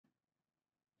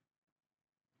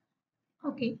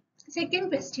Okay, second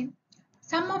question.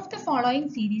 Sum of the following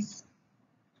series.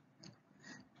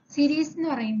 Series എന്ന്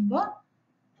പറയുമ്പോൾ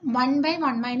 1 by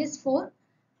 1 minus 4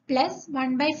 plus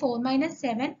 1 by 4 minus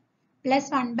 7 plus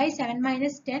 1 by 7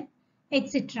 minus 10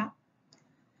 etc.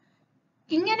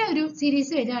 ഇങ്ങനെ ഒരു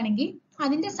series വരികയാണെങ്കിൽ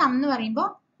അതിന്റെ some എന്ന് പറയുമ്പോൾ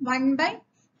 1 by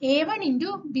a1 into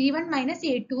b1 minus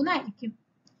a2 എന്നായിരിക്കും.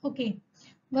 ഓക്കെ,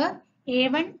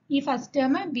 a1 ഈ ഫസ്റ്റ്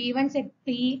ടേം, b1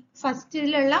 ഈ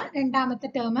ഫസ്റ്റിലുള്ള രണ്ടാമത്തെ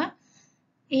term,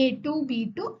 a2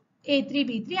 b2 a3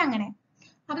 b3 അങ്ങനെ.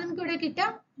 അപ്പൊ നമുക്ക് ഇവിടെ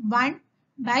കിട്ടാം 1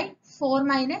 by 4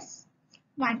 minus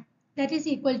 1 that is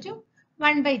equal to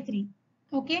 1 by 3.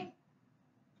 Okay.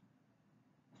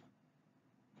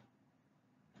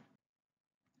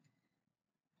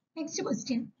 Next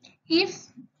question. If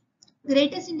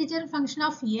greatest integer function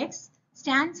of x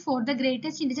stands for the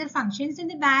greatest integer functions, then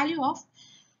the value of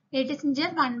greatest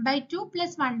integer 1 by 2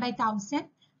 plus 1 by 1000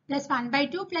 plus 1 by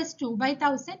 2 plus 2 by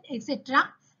 1000 etc.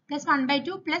 plus 1 by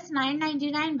 2 plus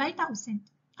 999 by 1000.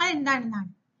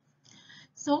 അതെന്താണെന്നാണ്.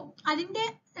 So, അതിന്റെ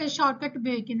shortcut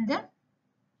ഉപയോഗിക്കുന്നത്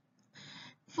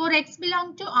for x belong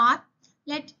to R,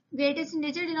 let greatest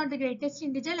integer denote the greatest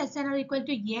integer less than or equal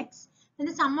to x. Then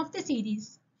the sum of the series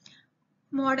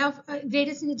mod of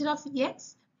greatest integer of x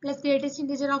plus greatest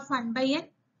integer of 1 by n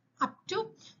up to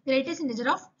greatest integer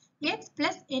of x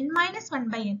plus n minus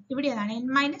 1 by n. ഇവിടെ ഏതാണ് n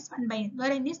minus 1 by n,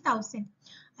 where n is 1000.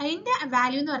 അതിന്റെ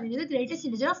value എന്ന് പറയുന്നത് greatest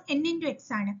integer of n into x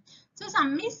ആണ്. So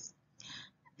sum is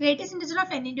greatest integer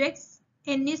of n into x,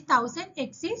 n is 1000,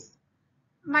 x is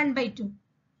 1 by 2.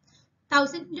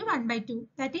 1000 into 1 by 2,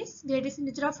 that is greatest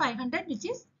integer of 500, which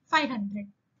is 500.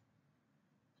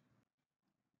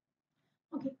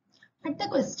 Okay, at the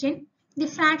question, the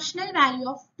fractional value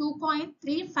of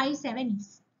 2.357 is.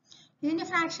 ഇതിന്റെ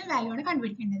fractional value ആണ്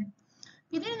കണ്ടുപിടിക്കേണ്ടത്.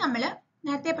 ഇതിന് നമ്മൾ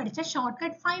നേരത്തെ പഠിച്ച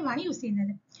shortcut 5 ആണ് use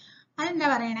ചെയ്യുന്നത്. അതെന്താ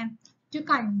പറയണേ? To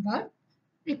convert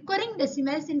recurring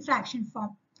decimals in fraction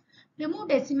form, remove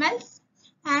decimals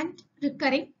and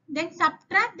recurring, then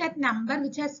subtract that number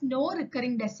which has no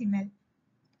recurring decimal.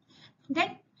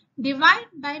 Then divide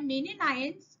by many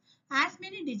nines as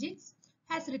many digits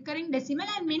has recurring decimal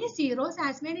and many zeros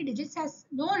as many digits has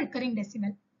no recurring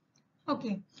decimal.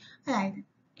 Okay, അതായത്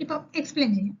ഇപ്പോൾ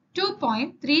explain ചെയ്യാം.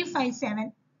 2.357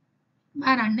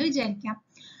 ആണെന്ന് വിചാരിക്കാം.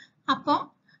 അപ്പോൾ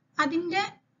അതിന്റെ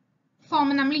form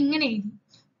നമ്മൾ ഇങ്ങനെ എഴുതി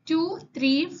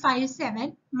 2357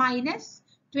 minus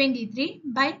 23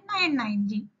 by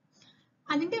 990.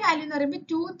 അതിന്റെ വാല്യൂ എന്ന് പറയുമ്പോൾ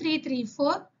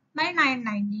 2334 by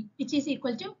 990, which is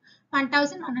equal to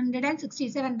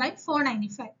 1167 by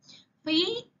 495. അപ്പൊ ഈ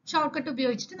ഷോർട്ട് കട്ട്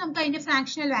ഉപയോഗിച്ചിട്ട് നമുക്ക് അതിന്റെ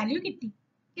ഫ്രാക്ഷണൽ വാല്യൂ കിട്ടി.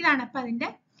 ഇതാണ് അപ്പൊ അതിന്റെ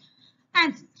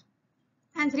answer.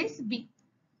 Answer is B.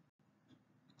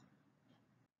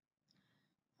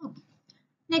 Okay.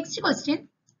 Next question.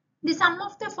 The sum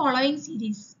of the following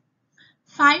series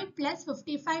 5 plus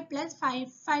 55 plus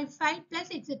 555 plus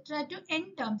etc. to n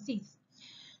terms is.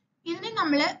 ഇതിന്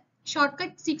നമ്മൾ ഷോർട്ട്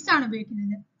കട്ട് 6 ആണ്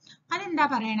ഉപയോഗിക്കുന്നത്. അതെന്താ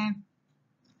പറയണേ?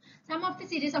 Sum of the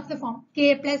series of the form k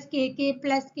plus kk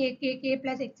plus kkk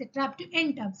plus etc. up to n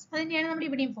terms. അതിനെയാണ് നമ്മൾ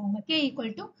ഇവിടെയും form k equal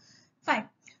to 5.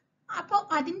 അപ്പോൾ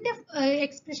അതിന്റെ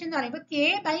എക്സ്പ്രഷൻ എന്ന് പറയുമ്പോൾ k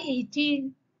by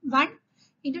 81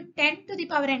 into 10 to the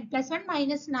power n plus 1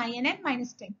 minus 9n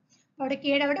minus 10. അവിടെ k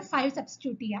യുടെ അവിടെ 5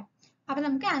 സബ്സ്റ്റിറ്റ്യൂട്ട് ചെയ്യാം. അപ്പൊ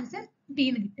നമുക്ക് ആൻസർ b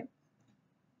എന്ന് കിട്ടും.